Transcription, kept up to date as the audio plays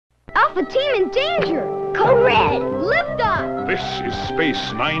Alpha Team in danger! Code Red! Liftoff! This is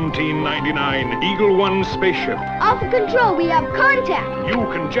Space 1999, Eagle 1 spaceship. Alpha Control, we have contact! You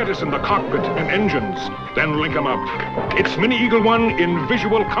can jettison the cockpit and engines, then link them up. It's Mini Eagle 1 in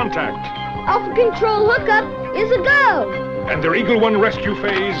visual contact. Alpha Control hookup is a go! And their Eagle 1 rescue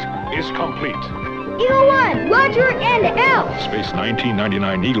phase is complete. Eagle 1, Roger and out! Space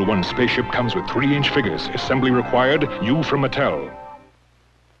 1999 Eagle 1 spaceship comes with 3-inch figures. Assembly required, new from Mattel.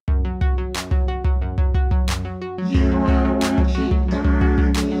 You are watching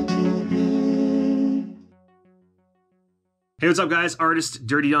Donny TV. Hey, what's up, guys? Artist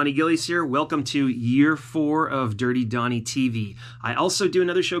Dirty Donny Gillies here. Welcome to year 4 of Dirty Donny TV. I also do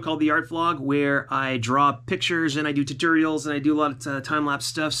another show called The Art Vlog where I draw pictures and I do tutorials and I do a lot of time-lapse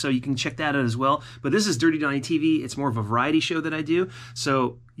stuff, so you can check that out as well. But this is Dirty Donny TV. It's more of a variety show that I do.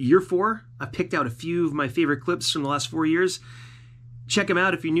 So year 4, I picked out a few of my favorite clips from the last 4 years. Check them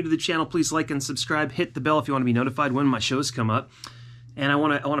out. If you're new to the channel, please like and subscribe. Hit the bell if you want to be notified when my shows come up. And I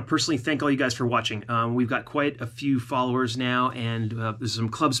want to personally thank all you guys for watching. We've got quite a few followers now, and there's some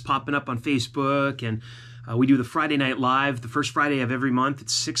clubs popping up on Facebook. And we do the Friday Night Live, the first Friday of every month.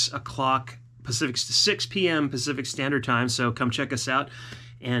 It's 6 o'clock Pacific, 6 p.m. Pacific Standard Time. So come check us out.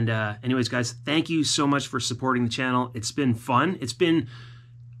 And anyways, guys, thank you so much for supporting the channel. It's been fun. It's been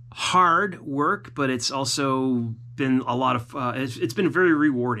hard work, but it's also been a lot of it's been very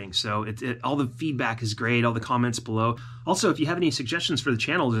rewarding. So all the feedback is great, all the comments below. Also, if you have any suggestions for the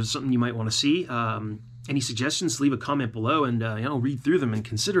channel, there's something you might want to see, any suggestions, leave a comment below, and I'll read through them and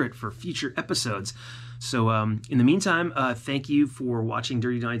consider it for future episodes. So in the meantime, thank you for watching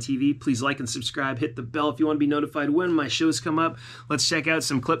Dirty Donny TV. Please like and subscribe, hit the bell if you want to be notified when my shows come up. Let's check out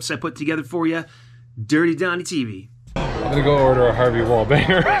some clips I put together for you. Dirty Donny TV. I'm gonna go order a Harvey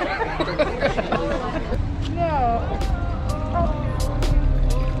Wallbanger.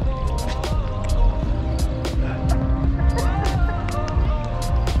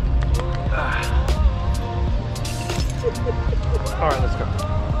 All right, let's go.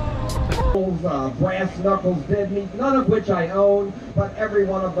 Brass knuckles, dead meat, none of which I own, but every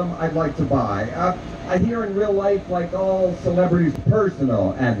one of them I'd like to buy. I hear in real life, like all celebrities,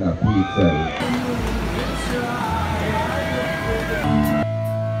 personal Edna pizzas.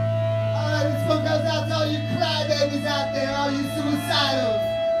 This one goes out to all you crybabies out there, all you suicidals.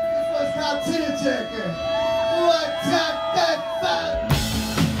 This one's called Tearjerker. What top that fuck?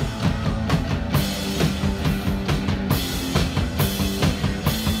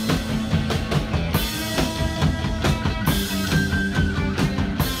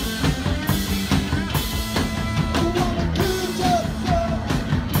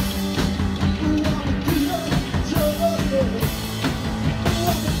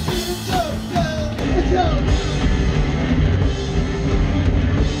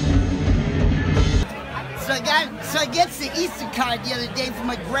 So I gets the Easter card the other day from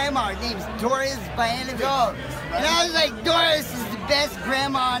my grandma. Her name's Doris Bayanovich. And I was like, Doris is the best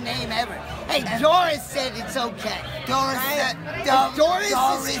grandma name ever. Hey, Doris said it's okay. Doris said, if Doris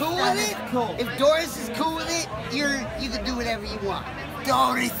is cool with it, if Doris is cool with it, you can do whatever you want.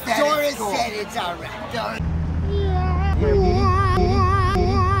 Doris said it's all right. Doris.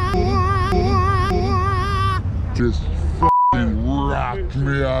 Just f***ing rocked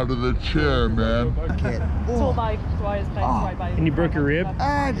me out of the chair, man. And you broke your rib?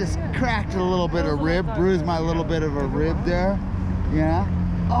 I just cracked a little bit of rib, bruised my little bit of a rib there. Yeah.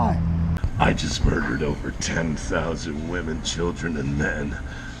 Oh. I just murdered over 10,000 women, children, and men.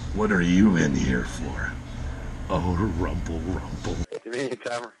 What are you in here for? Oh, rumble, rumble. Give me a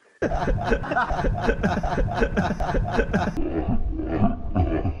timer.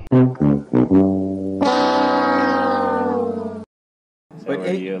 So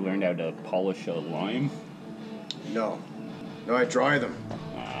have you learned how to polish a lime? No, I dry them.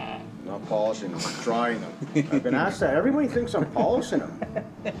 Not polishing them, drying them. I've been asked that. Everybody thinks I'm polishing them.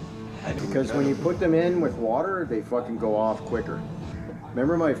 Because when you put them in with water, they fucking go off quicker.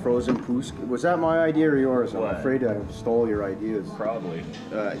 Remember my frozen poo? Was that my idea or yours? What? I'm afraid I stole your ideas. Probably.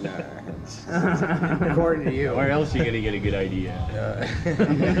 Nah. According to you. Where else are you gonna get a good idea?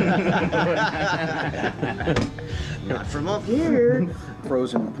 Not from up here.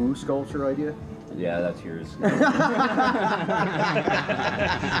 Frozen poo sculpture idea? Yeah, that's yours.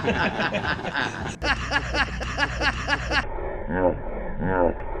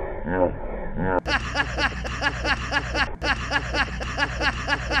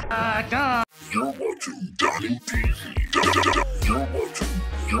 You're watching Donny TV. You're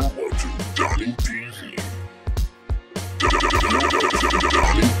watching Donny TV.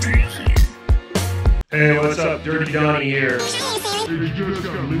 Hey, what's up, Dirty Donny? Donnie here. You just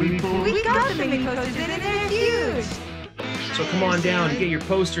got mini posters? We got the mini posters and they're huge. So come on down and get your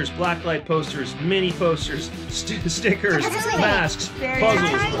posters, blacklight posters, mini posters, stickers, masks,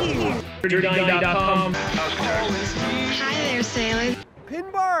 puzzles. DirtyDonnie.com. Hi there, sailor.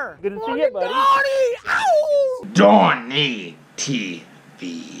 Pin bar. Good to see you, buddy. Donny TV.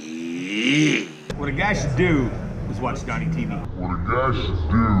 What a guy should do is watch Donny TV. What a guy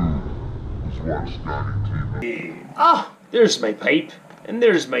should do is watch Donny TV. Ah, there's my pipe, and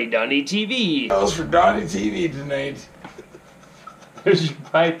there's my Donny TV. How's for Donny TV tonight? There's your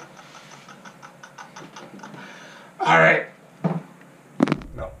pipe. All right.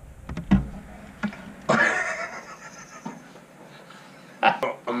 No.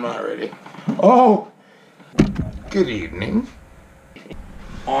 I'm not ready. Oh, good evening.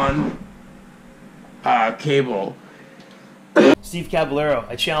 On cable. Steve Caballero,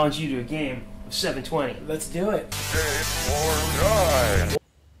 I challenge you to a game of 720. Let's do it.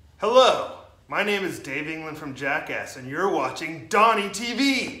 Hello, my name is Dave England from Jackass, and you're watching Donny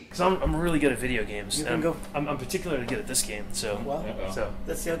TV. Because I'm really good at video games. You can go. I'm particularly good at this game, so. Well,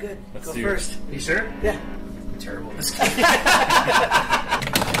 let's see how good. Let's go do first. it. You sure? Yeah. I'm terrible at this game.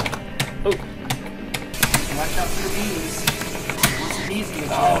 Oh. Watch out for the bees. What's the bees doing?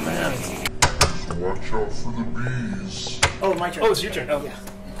 Oh, man. Watch out for the bees. Oh, my turn. Oh, it's your turn. Oh. Yeah.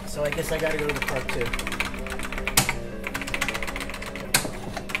 So I guess I gotta go to the park too.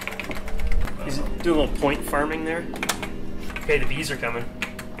 Is it doing a little point farming there? Okay, the bees are coming.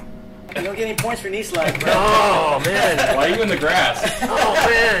 You don't get any points for knee slide, bro. Oh, man. Why are you in the grass? Oh,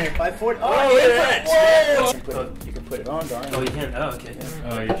 man. 540. Oh, look at that. Whoa! You can put it on, darn. Oh, you can? Oh, okay.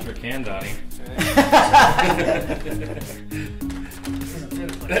 Oh, you sure can, Donnie.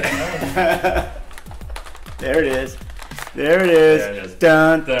 There it is. There it is. There it is.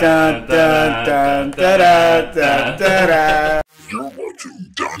 Dun dun dun dun dun dun dun dun. You're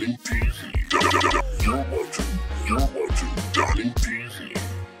watching Donny TV. You're watching Donny TV.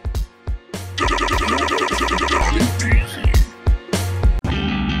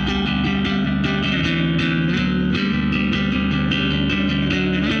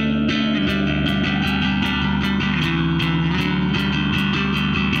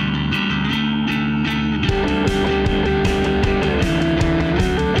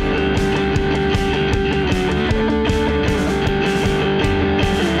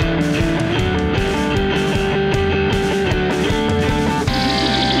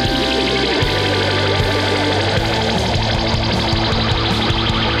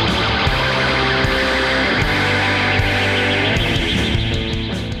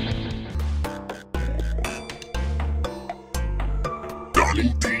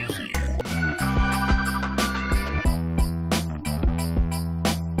 Donny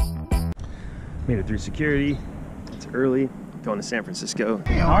TV. Made it through security. It's early. Going to San Francisco.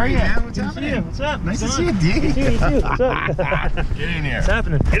 Hey, how are you? What's happening? What's up? Nice to see you, D. Nice to see you too. What's up? Get in here. What's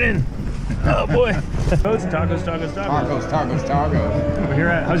happening? Get in. Oh boy. Tacos. We're here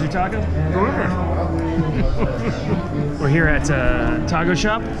at, how's your taco? We're here at Taco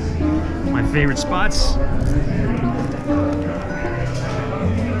Shop. My favorite spots.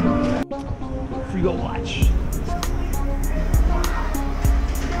 Free go watch.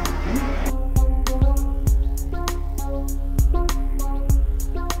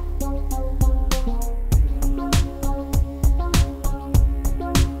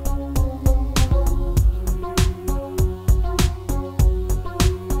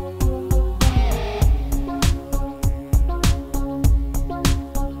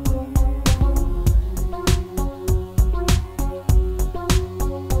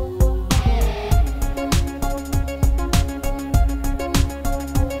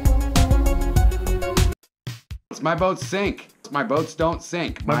 My boats sink. My boats don't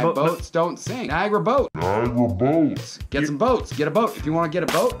sink. My boats don't sink. Niagara boat. Niagara boats. Get some boats. Get a boat. If you want to get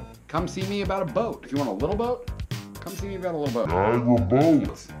a boat, come see me about a boat. If you want a little boat, come see me about a little boat. Niagara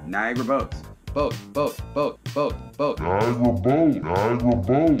boats. Niagara boats. Boat. Niagara boat. Boats.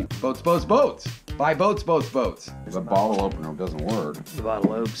 Buy boats. There's a bottle opener that doesn't work. The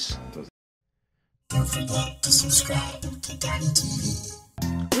bottle opes. Don't forget to subscribe to Donny TV.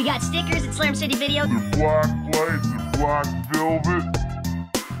 We got stickers at Slam City Video. The black light, the black velvet.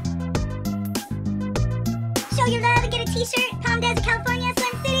 Show your love and get a t-shirt. Palm Desert, California,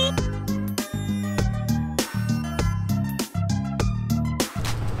 Slam City.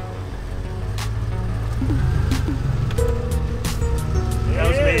 That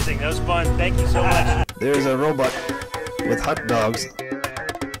was amazing. That was fun. Thank you so much. There's a robot with hot dogs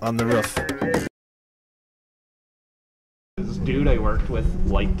on the roof. This dude I worked with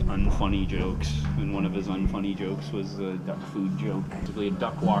liked unfunny jokes, and one of his unfunny jokes was the duck food joke. Basically, a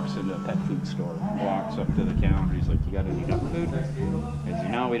duck walks into a pet food store, walks up to the counter, he's like, "You got any duck food?" He's like,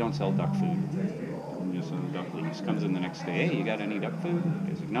 "No, we don't sell duck food." And just the duck leaves. Comes in the next day, "Hey, you got any duck food?"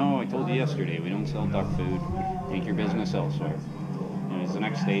 He's like, "No, I told you yesterday, we don't sell duck food. Take your business elsewhere." And the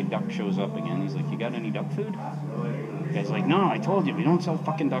next day, duck shows up again. He's like, "You got any duck food?" The guy's like, "No, I told you, we don't sell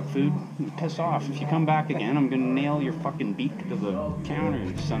fucking duck food. Piss off. If you come back again, I'm gonna nail your fucking beak to the counter,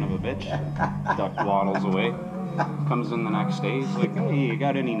 you son of a bitch." Duck waddles away. Comes in the next day, he's like, "Hey, you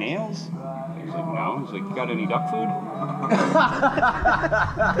got any nails?" He's like, "No." He's like, "You got any duck food?"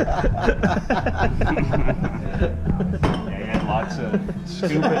 Yeah, he had lots of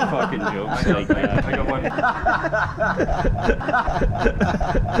stupid fucking jokes like that. I got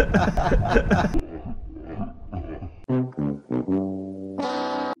one.